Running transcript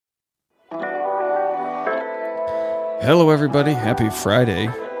Hello, everybody. Happy Friday.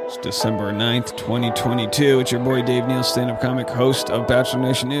 It's December 9th, 2022. It's your boy Dave Neal, stand-up comic, host of Bachelor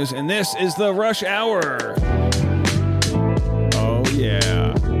Nation News, and this is the Rush Hour. Oh,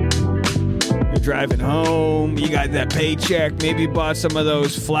 yeah. You're driving home. You got that paycheck. Maybe you bought some of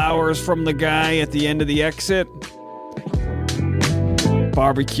those flowers from the guy at the end of the exit.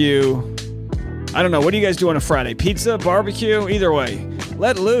 Barbecue. I don't know. What do you guys do on a Friday? Pizza? Barbecue? Either way.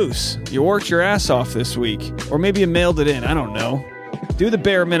 Let loose. You worked your ass off this week. Or maybe you mailed it in. I don't know. Do the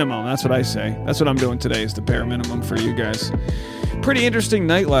bare minimum. That's what I say. That's what I'm doing today is the bare minimum for you guys. Pretty interesting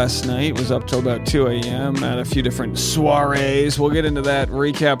night last night. Was up till about 2 a.m. Had a few different soirees. We'll get into that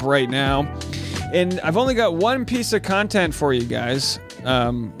recap right now. And I've only got one piece of content for you guys.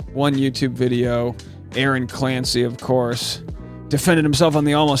 One YouTube video. Aaron Clancy, of course, defended himself on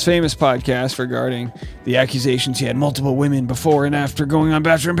the Almost Famous podcast regarding the accusations he had multiple women before and after going on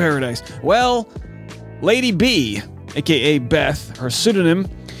Bachelor in Paradise. Well, Lady B, a.k.a. Beth, her pseudonym,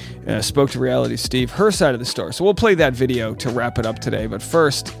 spoke to Reality Steve, her side of the story. So we'll play that video to wrap it up today. But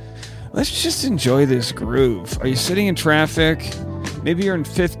first, let's just enjoy this groove. Are you sitting in traffic? Maybe you're in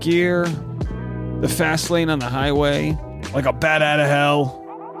fifth gear, the fast lane on the highway, like a bat out of hell.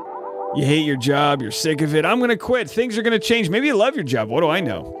 You hate your job. You're sick of it. I'm going to quit. Things are going to change. Maybe you love your job. What do I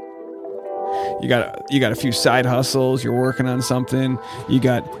know? You got a few side hustles. You're working on something. You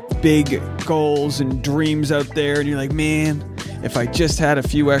got big goals and dreams out there. And you're like, man, if I just had a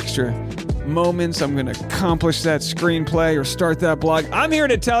few extra moments, I'm going to accomplish that screenplay or start that blog. I'm here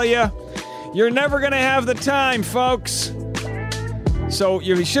to tell you, you're never going to have the time, folks. So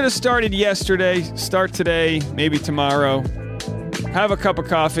you should have started yesterday. Start today, maybe tomorrow. Have a cup of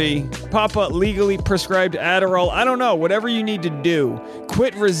coffee, pop a legally prescribed Adderall. I don't know, whatever you need to do.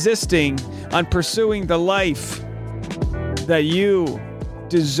 Quit resisting on pursuing the life that you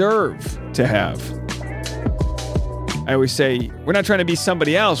deserve to have. I always say, we're not trying to be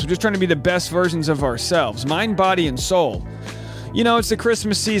somebody else. We're just trying to be the best versions of ourselves. Mind, body, and soul. You know, it's the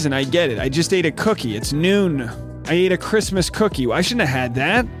Christmas season. I get it. I just ate a cookie. It's noon. I ate a Christmas cookie. I shouldn't have had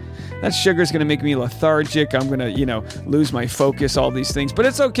that. That sugar's going to make me lethargic. I'm going to, lose my focus, all these things. But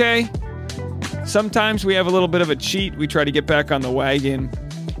it's okay. Sometimes we have a little bit of a cheat. We try to get back on the wagon.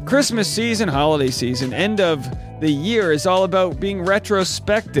 Christmas season, holiday season, end of the year is all about being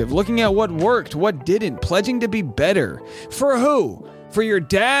retrospective, looking at what worked, what didn't, pledging to be better. For who? For your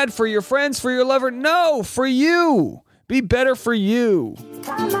dad? For your friends? For your lover? No, for you. Be better for you.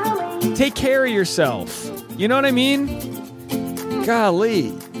 Take care of yourself. You know what I mean?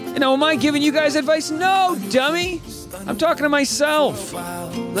 Golly. Am I giving you guys advice? No, dummy. I'm talking to myself.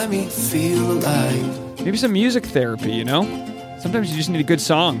 Let me feel alive. Maybe some music therapy, Sometimes you just need a good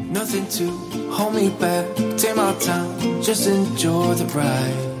song. Nothing to hold me back. Take my time. Just enjoy the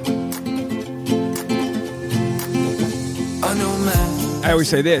ride. I know, man. I always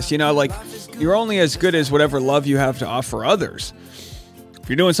say this, you're only as good as whatever love you have to offer others. If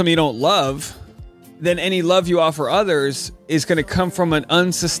you're doing something you don't love, then any love you offer others is going to come from an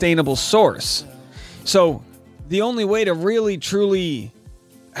unsustainable source. So the only way to really, truly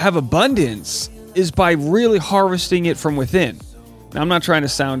have abundance is by really harvesting it from within. Now, I'm not trying to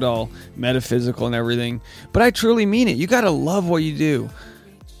sound all metaphysical and everything, but I truly mean it. You got to love what you do.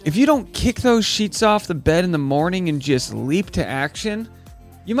 If you don't kick those sheets off the bed in the morning and just leap to action,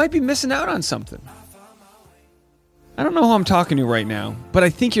 you might be missing out on something. I don't know who I'm talking to right now, but I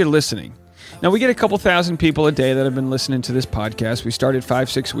think you're listening. Now, we get a couple thousand people a day that have been listening to this podcast. We started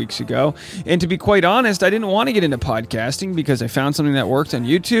 5-6 weeks ago. And to be quite honest, I didn't want to get into podcasting because I found something that worked on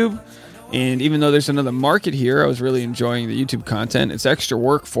YouTube. And even though there's another market here, I was really enjoying the YouTube content. It's extra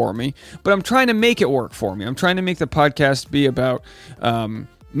work for me. But I'm trying to make it work for me. I'm trying to make the podcast be about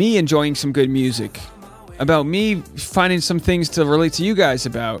me enjoying some good music, about me finding some things to relate to you guys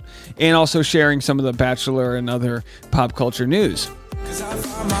about, and also sharing some of the Bachelor and other pop culture news.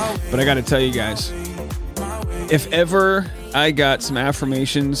 But I got to tell you guys, if ever I got some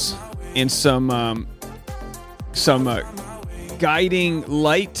affirmations and some guiding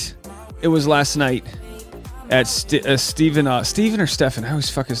light, it was last night at Stephen or Stephen. I always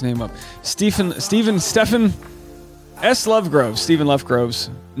fuck his name up. Stephen S. Lovegrove's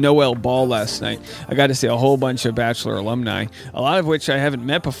Noel Ball last night. I got to see a whole bunch of Bachelor alumni, a lot of which I haven't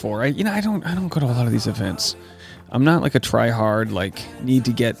met before. I don't go to a lot of these events. I'm not like a try-hard, need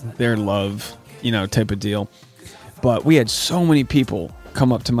to get their love, type of deal. But we had so many people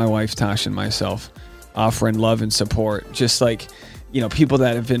come up to my wife, Tasha, and myself, offering love and support. Just people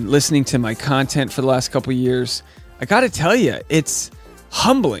that have been listening to my content for the last couple of years. I got to tell you, it's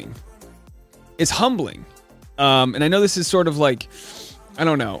humbling. It's humbling. And I know this is sort of I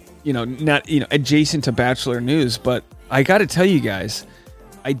don't know, not, adjacent to Bachelor news, but I got to tell you guys,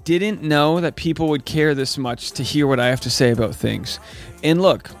 I didn't know that people would care this much to hear what I have to say about things. And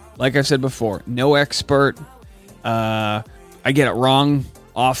look, like I've said before, no expert. I get it wrong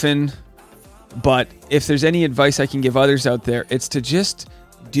often. But if there's any advice I can give others out there, it's to just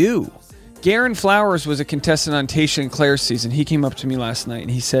do. Garen Flowers was a contestant on Tasha and Claire's season. He came up to me last night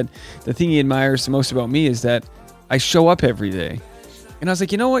and he said the thing he admires the most about me is that I show up every day. And I was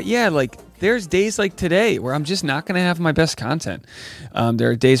like, you know what? Yeah, like there's days like today where I'm just not going to have my best content. There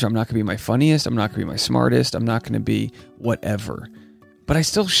are days where I'm not going to be my funniest. I'm not going to be my smartest. I'm not going to be whatever. But I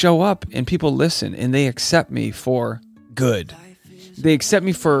still show up and people listen and they accept me for good. They accept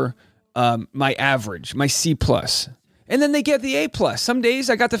me for my average, my C+. And then they get the A+. Some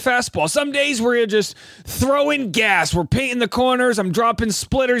days I got the fastball. Some days we're just throwing gas. We're painting the corners. I'm dropping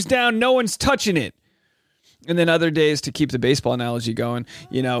splitters down. No one's touching it. And then other days, to keep the baseball analogy going,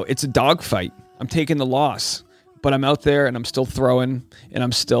 it's a dogfight. I'm taking the loss, but I'm out there and I'm still throwing, and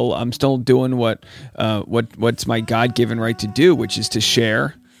I'm still doing what's my God-given right to do, which is to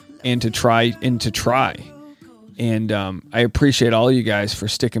share and to try. And I appreciate all you guys for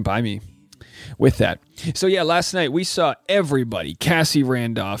sticking by me with that. So yeah, last night we saw everybody. Cassie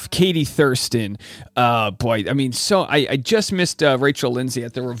Randolph, Katie Thurston. I just missed Rachel Lindsay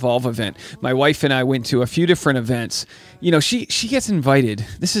at the Revolve event. My wife and I went to a few different events. She gets invited.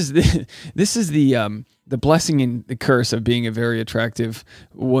 This is the blessing and the curse of being a very attractive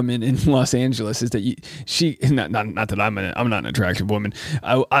woman in Los Angeles is that not that I'm not an attractive woman.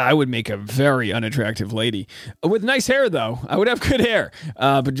 I would make a very unattractive lady with nice hair though. I would have good hair,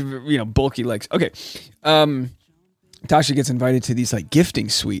 but bulky legs. Okay. Tasha gets invited to these like gifting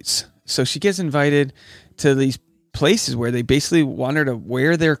suites. So she gets invited to these places where they basically want her to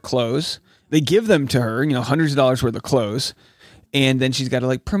wear their clothes. They give them to her, hundreds of dollars worth of clothes. And then she's got to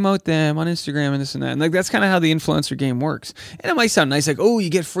like promote them on Instagram and this and that. And like, that's kind of how the influencer game works. And it might sound nice, like, oh, you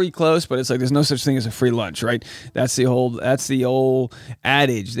get free clothes, but it's like, there's no such thing as a free lunch, right? That's the old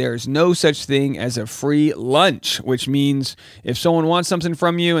adage. There's no such thing as a free lunch, which means if someone wants something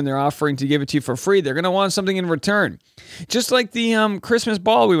from you and they're offering to give it to you for free, they're going to want something in return. Just like the Christmas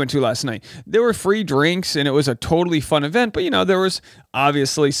ball we went to last night. There were free drinks and it was a totally fun event, but there was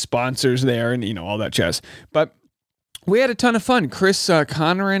obviously sponsors there and, all that jazz. But we had a ton of fun. Chris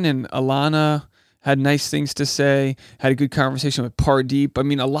Conran and Alana had nice things to say, had a good conversation with Pardeep. I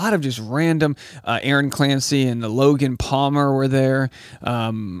mean, a lot of just random, Aaron Clancy and Logan Palmer were there,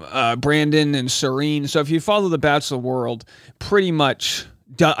 Brandon and Serene. So if you follow the Bachelor world, pretty much,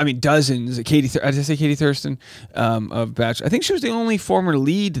 dozens. Did I say Katie Thurston of Bachelor? I think she was the only former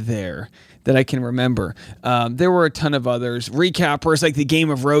lead there that I can remember. There were a ton of others. Recappers like the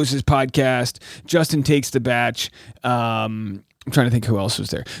Game of Roses podcast. Justin Takes the Batch. I'm trying to think who else was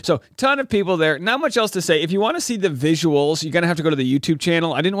there. So, ton of people there. Not much else to say. If you want to see the visuals, you're going to have to go to the YouTube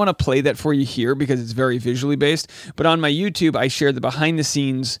channel. I didn't want to play that for you here because it's very visually based. But on my YouTube, I shared the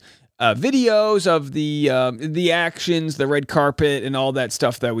behind-the-scenes videos of the actions, the red carpet, and all that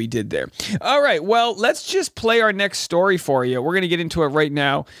stuff that we did there. All right, well, let's just play our next story for you. We're going to get into it right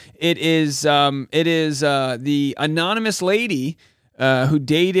now. It is the anonymous lady who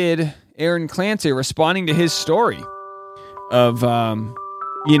dated Aaron Clancy responding to his story of the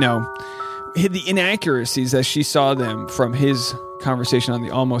inaccuracies as she saw them from his conversation on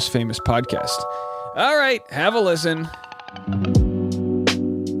the Almost Famous podcast. All right, have a listen.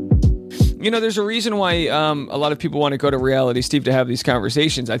 There's a reason why a lot of people want to go to Reality Steve to have these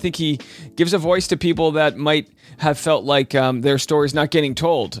conversations. I think he gives a voice to people that might have felt like their story's not getting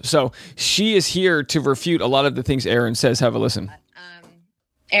told. So she is here to refute a lot of the things Aaron says. Have a listen.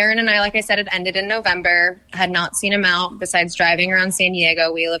 Aaron and I, like I said, it ended in November. Had not seen him out besides driving around San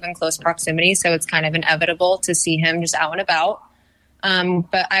Diego. We live in close proximity, so it's kind of inevitable to see him just out and about.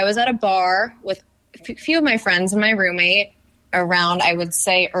 But I was at a bar with a few of my friends and my roommate around, I would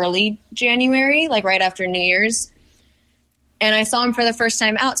say, early January, like right after New Year's. And I saw him for the first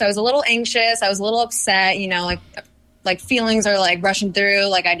time out. So I was a little anxious. I was a little upset, like feelings are like rushing through.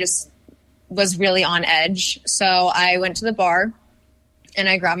 Like I just was really on edge. So I went to the bar and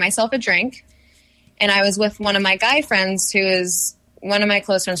I grabbed myself a drink. And I was with one of my guy friends who is one of my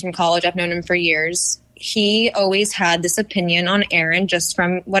close friends from college. I've known him for years. He always had this opinion on Aaron, just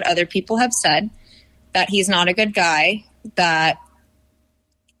from what other people have said, that he's not a good guy, that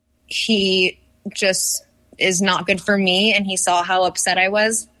he just is not good for me. And he saw how upset I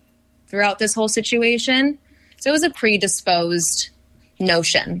was throughout this whole situation. So it was a predisposed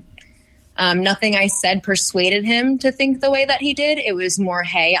notion. Nothing I said persuaded him to think the way that he did. It was more,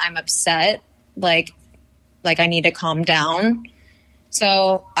 hey, I'm upset. Like I need to calm down.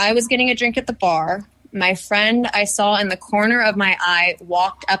 So I was getting a drink at the bar. My friend I saw in the corner of my eye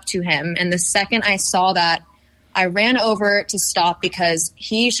walked up to him. And the second I saw that, I ran over to stop because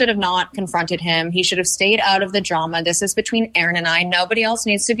he should have not confronted him. He should have stayed out of the drama. This is between Aaron and I. Nobody else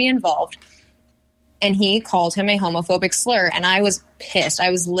needs to be involved. And he called him a homophobic slur. And I was pissed. I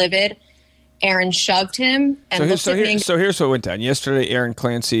was livid. Aaron shoved him and looked at me. So here's what went down. Yesterday, Aaron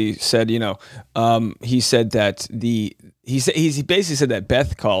Clancy said, he said that he basically said that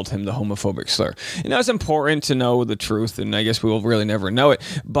Beth called him the homophobic slur. And that's important to know the truth, and I guess we will really never know it.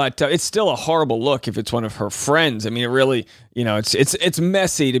 But it's still a horrible look if it's one of her friends. I mean, it really, it's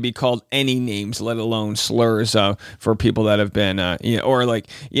messy to be called any names, let alone slurs for people that have been,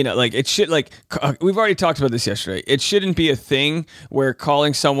 it should, we've already talked about this yesterday. It shouldn't be a thing where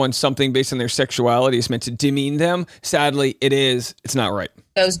calling someone something based on their sexuality is meant to demean them. Sadly, it is. It's not right.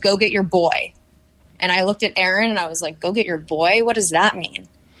 Goes, go get your boy. And I looked at Aaron and I was like, go get your boy? What does that mean?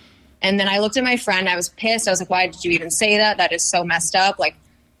 And then I looked at my friend. I was pissed. I was like, why did you even say that? That is so messed up. Like,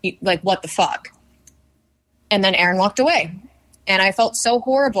 what the fuck? And then Aaron walked away. And I felt so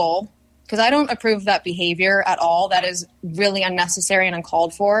horrible because I don't approve of that behavior at all. That is really unnecessary and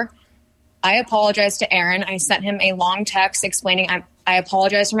uncalled for. I apologized to Aaron. I sent him a long text explaining I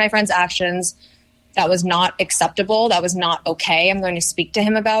apologize for my friend's actions. That was not acceptable. That was not okay. I'm going to speak to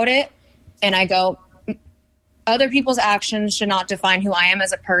him about it. And I go, other people's actions should not define who I am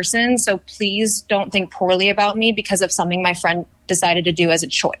as a person. So please don't think poorly about me because of something my friend decided to do as a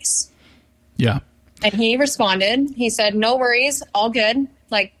choice. Yeah. And he responded. He said, no worries. All good.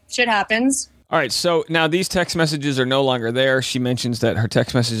 Like, shit happens. All right, so now these text messages are no longer there. She mentions that her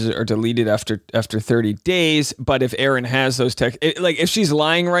text messages are deleted after 30 days. But if Aaron has those text, if she's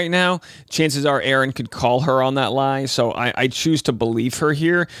lying right now, chances are Aaron could call her on that lie. So I choose to believe her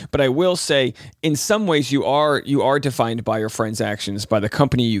here. But I will say, in some ways, you are defined by your friend's actions, by the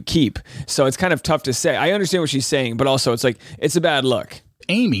company you keep. So it's kind of tough to say. I understand what she's saying, but also it's like it's a bad look.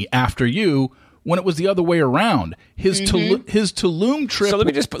 Amy, after you. When it was the other way around, his Tulum trip. So let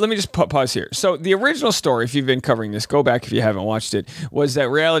me just pause here. So the original story, if you've been covering this, go back if you haven't watched it, was that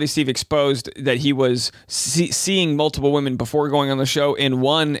Reality Steve exposed that he was seeing multiple women before going on the show and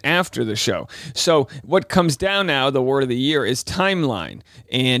one after the show. So what comes down now, the word of the year, is timeline.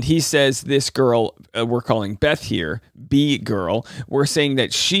 And he says this girl, we're calling Beth here, B girl, we're saying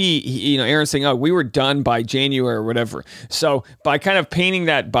that Aaron's saying, oh, we were done by January or whatever. So by kind of painting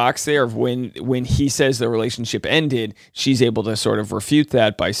that box there of when he says the relationship ended, she's able to sort of refute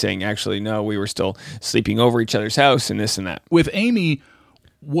that by saying, actually, no, we were still sleeping over each other's house and this and that. With Amy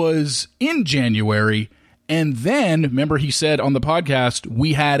was in January, and then, remember he said on the podcast,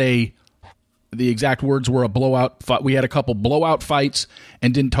 we had the exact words were a blowout fight. We had a couple blowout fights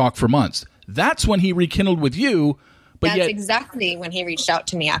and didn't talk for months. That's when he rekindled with you. But That's exactly when he reached out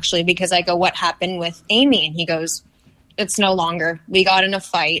to me, actually, because I go, what happened with Amy? And he goes, it's no longer. We got in a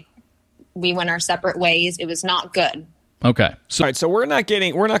fight. We went our separate ways. It was not good. Okay. All right, so we're not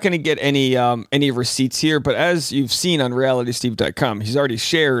going to get any receipts here, but as you've seen on realitysteve.com, he's already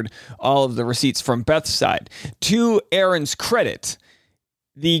shared all of the receipts from Beth's side. To Aaron's credit,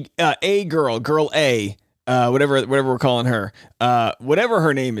 the girl A, whatever we're calling her, whatever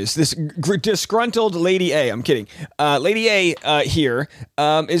her name is, this disgruntled Lady A, I'm kidding. Lady A here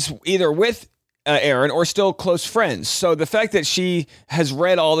is either with Aaron or still close friends. So the fact that she has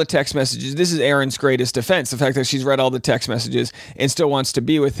read all the text messages, this is Aaron's greatest defense. The fact that she's read all the text messages and still wants to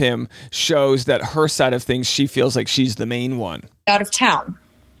be with him shows that her side of things, she feels like she's the main one. Out of town.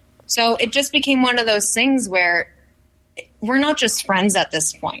 So it just became one of those things where we're not just friends at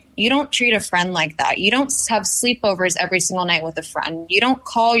this point. You don't treat a friend like that. You don't have sleepovers every single night with a friend. You don't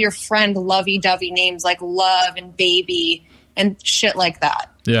call your friend lovey-dovey names like love and baby and shit like that.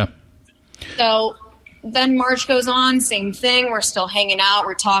 Yeah. So then March goes on, same thing. We're still hanging out.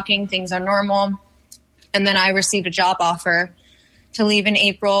 We're talking. Things are normal. And then I received a job offer to leave in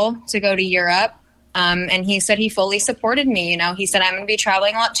April to go to Europe. And he said he fully supported me. He said, I'm going to be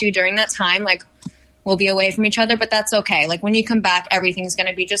traveling a lot too during that time. Like, we'll be away from each other, but that's okay. Like, when you come back, everything's going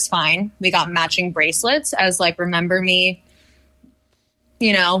to be just fine. We got matching bracelets as like, remember me,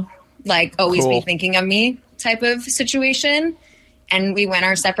 like always cool. Be thinking of me type of situation. And we went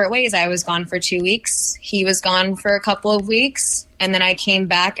our separate ways. I was gone for 2 weeks. He was gone for a couple of weeks. And then I came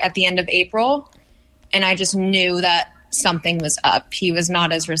back at the end of April, and I just knew that something was up. He was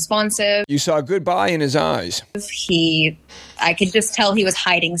not as responsive. You saw goodbye in his eyes. I could just tell he was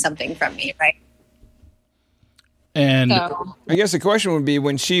hiding something from me, right? And So, I guess the question would be,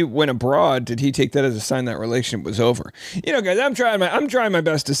 when she went abroad, did he take that as a sign that relationship was over? You know, guys, I'm trying my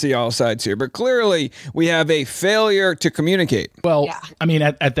best to see all sides here, but clearly we have a failure to communicate. well, Yeah. I mean,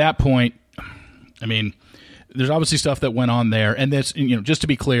 at that point, I mean, there's obviously stuff that went on there, and this, you know, just to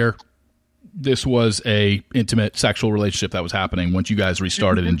be clear, this was a intimate sexual relationship that was happening once you guys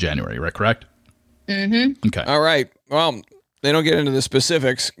restarted in January, right? Correct? Mm-hmm. Okay. All right. Well, they don't get into the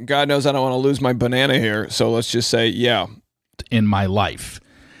specifics. God knows I don't want to lose my banana here, so let's just say, yeah. In my life.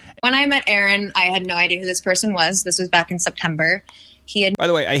 when I met Aaron, I had no idea who this person was. This was back in September. He had By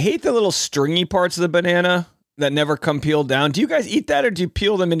the way, I hate the little stringy parts of the banana that never come peeled down. Do you guys eat that, or do you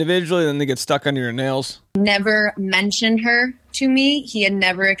peel them individually and then they get stuck under your nails? never mentioned her to me. He had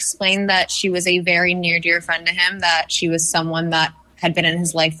never explained that she was a very near dear friend to him, that she was someone that had been in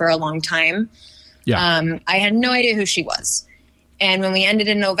his life for a long time. Yeah. I had no idea who she was. And when we ended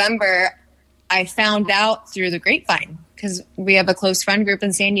in November, I found out through the grapevine, because we have a close friend group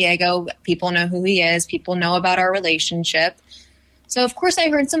in San Diego. People know who he is. People know about our relationship. So, of course, I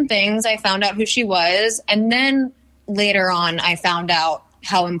heard some things. I found out who she was. And then later on, I found out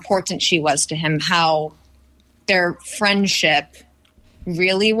how important she was to him, how their friendship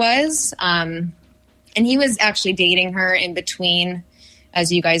really was. And he was actually dating her in between,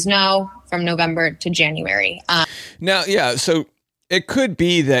 as you guys know, from November to January. Now, yeah, so it could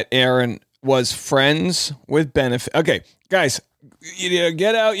be that Aaron was friends with benefit. Okay, guys,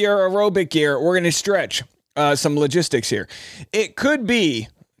 get out your aerobic gear. We're going to stretch some logistics here. It could be,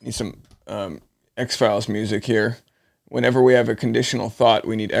 need some X-Files music here. Whenever we have a conditional thought,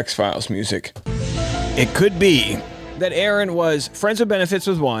 we need X-Files music. It could be that Aaron was friends with benefits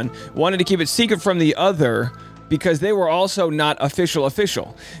with one, wanted to keep it secret from the other because they were also not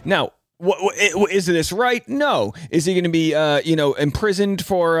official. Now, is this right? No. Is he going to be, imprisoned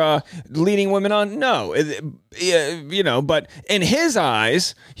for leading women on? No. But in his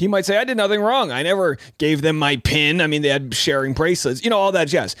eyes, he might say, I did nothing wrong. I never gave them my pin. I mean, they had sharing bracelets, all that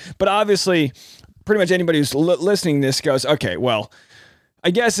jazz. But obviously, pretty much anybody who's listening to this goes, okay, well, I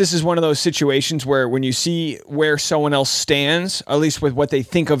guess this is one of those situations where when you see where someone else stands, at least with what they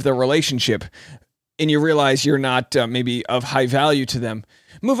think of the relationship, and you realize you're not maybe of high value to them,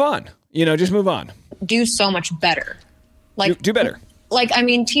 move on. Just move on. Do so much better. Do better.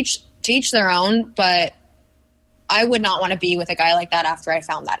 Teach their own, but I would not want to be with a guy like that after I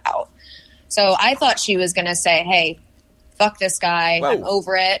found that out. So I thought she was going to say, hey, fuck this guy. Whoa. I'm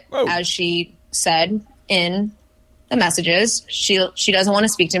over it. Whoa. As she said in the messages, she doesn't want to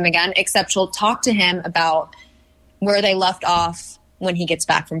speak to him again, except she'll talk to him about where they left off when he gets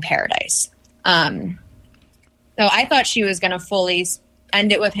back from paradise. So I thought she was going to fully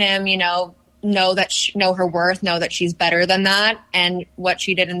end it with him, know her worth, know that she's better than that. And what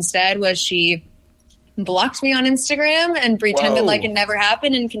she did instead was she blocked me on Instagram and pretended like it never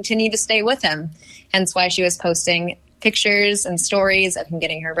happened and continued to stay with him. Hence why she was posting pictures and stories of him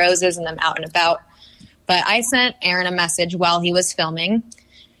getting her roses and them out and about. But I sent Aaron a message while he was filming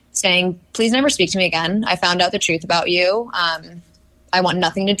saying, please never speak to me again. I found out the truth about you. I want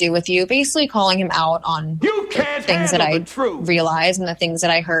nothing to do with you. Basically calling him out on the things that I realized and the things that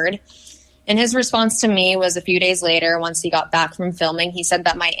I heard. And his response to me was a few days later, once he got back from filming, he said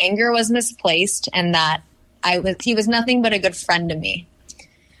that my anger was misplaced and that he was nothing but a good friend to me.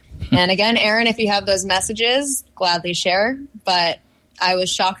 And again, Aaron, if you have those messages, gladly share. But I was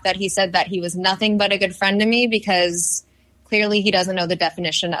shocked that he said that he was nothing but a good friend to me, because clearly he doesn't know the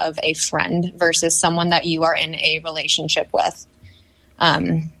definition of a friend versus someone that you are in a relationship with.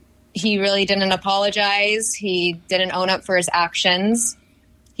 He really didn't apologize. He didn't own up for his actions.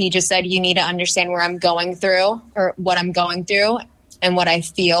 He just said, you need to understand where I'm going through, or what I'm going through and what I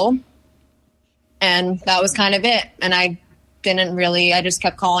feel. And that was kind of it. And I just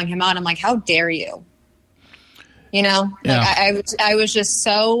kept calling him out. I'm like, how dare you? Yeah. I was just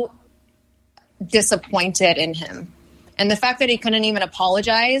so disappointed in him. And the fact that he couldn't even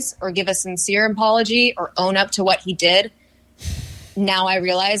apologize or give a sincere apology or own up to what he did, now I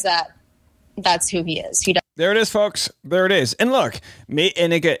realize that that's who he is. There it is, folks. There it is. And look,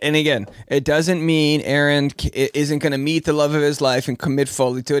 and again, it doesn't mean Aaron isn't going to meet the love of his life and commit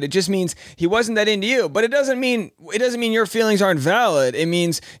fully to it. It just means he wasn't that into you. But it doesn't mean your feelings aren't valid. It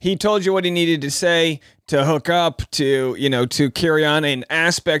means he told you what he needed to say to hook up, to carry on an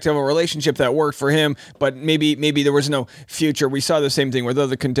aspect of a relationship that worked for him, but maybe there was no future. We saw the same thing with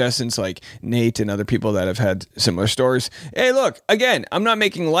other contestants like Nate and other people that have had similar stories. Hey, look, again, I'm not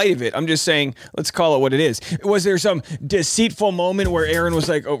making light of it. I'm just saying, let's call it what it is. Was there some deceitful moment where Aaron was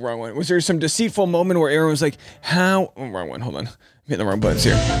like, oh, wrong one. Was there some deceitful moment where Aaron was like, how? Oh, wrong one. Hold on. I'm hitting the wrong buttons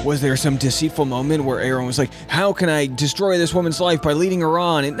here. Was there some deceitful moment where Aaron was like, how can I destroy this woman's life by leading her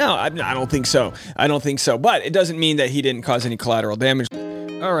on? And no, I don't think so. I don't think so. But it doesn't mean that he didn't cause any collateral damage.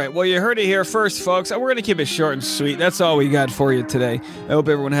 All right, well, you heard it here first, folks. We're going to keep it short and sweet. That's all we got for you today. I hope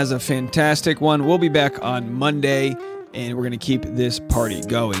everyone has a fantastic one. We'll be back on Monday, and we're going to keep this party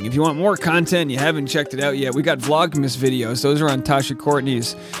going. If you want more content, you haven't checked it out yet, we got Vlogmas videos. Those are on Tasha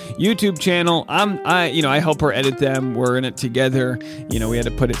Courtney's YouTube channel. I help her edit them. We're in it together. We had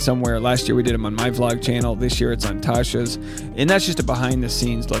to put it somewhere. Last year we did them on my vlog channel. This year it's on Tasha's. And that's just a behind the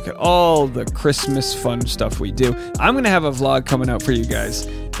scenes look at all the Christmas fun stuff we do. I'm going to have a vlog coming out for you guys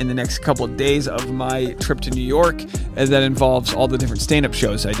in the next couple of days of my trip to New York that involves all the different stand-up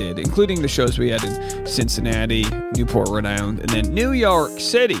shows I did, including the shows we had in Cincinnati, Newport, Rhode Island, and then New York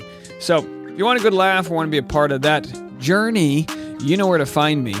City. So if you want a good laugh or want to be a part of that journey, you know where to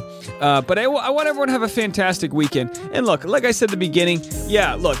find me. But I want everyone to have a fantastic weekend. And look, like I said at the beginning,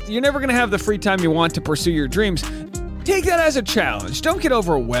 you're never going to have the free time you want to pursue your dreams. Take that as a challenge. Don't get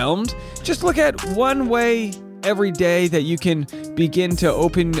overwhelmed. Just look at one way every day that you can begin to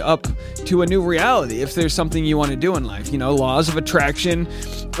open up to a new reality if there's something you want to do in life. Laws of attraction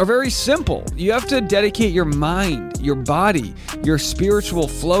are very simple. You have to dedicate your mind, your body, your spiritual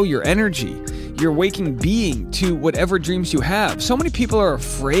flow, your energy, your waking being to whatever dreams you have. So many people are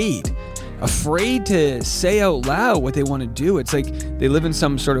afraid to say out loud what they want to do. It's like they live in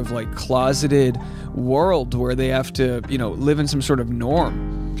some sort of like closeted world where they have to, live in some sort of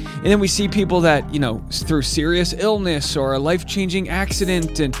norm. And then we see people that, through serious illness or a life-changing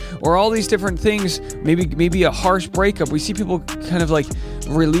accident or all these different things, maybe a harsh breakup, we see people kind of like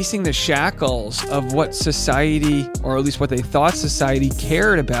releasing the shackles of what society, or at least what they thought society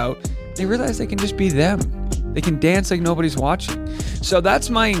cared about. They realize they can just be them. They can dance like nobody's watching. So that's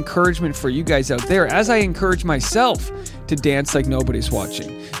my encouragement for you guys out there, as I encourage myself to dance like nobody's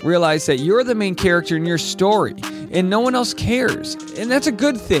watching. Realize that you're the main character in your story and no one else cares. And that's a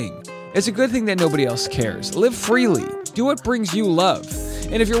good thing. It's a good thing that nobody else cares. Live freely. Do what brings you love.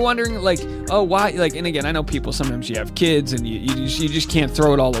 And if you're wondering, why? And again, I know people, sometimes you have kids and you just can't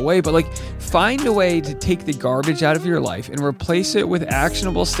throw it all away. But, find a way to take the garbage out of your life and replace it with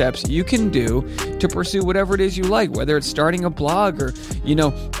actionable steps you can do to pursue whatever it is you like, whether it's starting a blog or,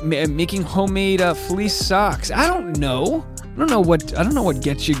 making homemade fleece socks. I don't know what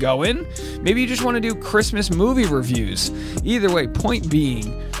gets you going. Maybe you just want to do Christmas movie reviews. Either way, point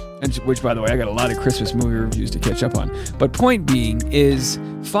being, which, by the way, I got a lot of Christmas movie reviews to catch up on. But point being is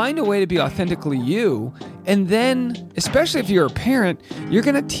find a way to be authentically you. And then, especially if you're a parent, you're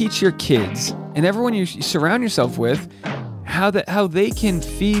going to teach your kids and everyone you surround yourself with how they can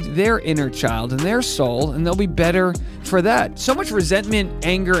feed their inner child and their soul, and they'll be better for that. So much resentment,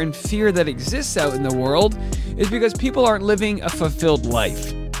 anger, and fear that exists out in the world is because people aren't living a fulfilled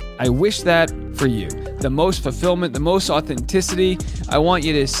life. I wish that for you. The most fulfillment, the most authenticity. I want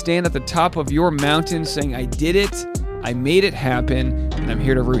you to stand at the top of your mountain saying, I did it, I made it happen, and I'm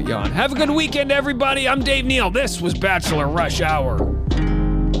here to root you on. Have a good weekend, everybody. I'm Dave Neal. This was Bachelor Rush Hour.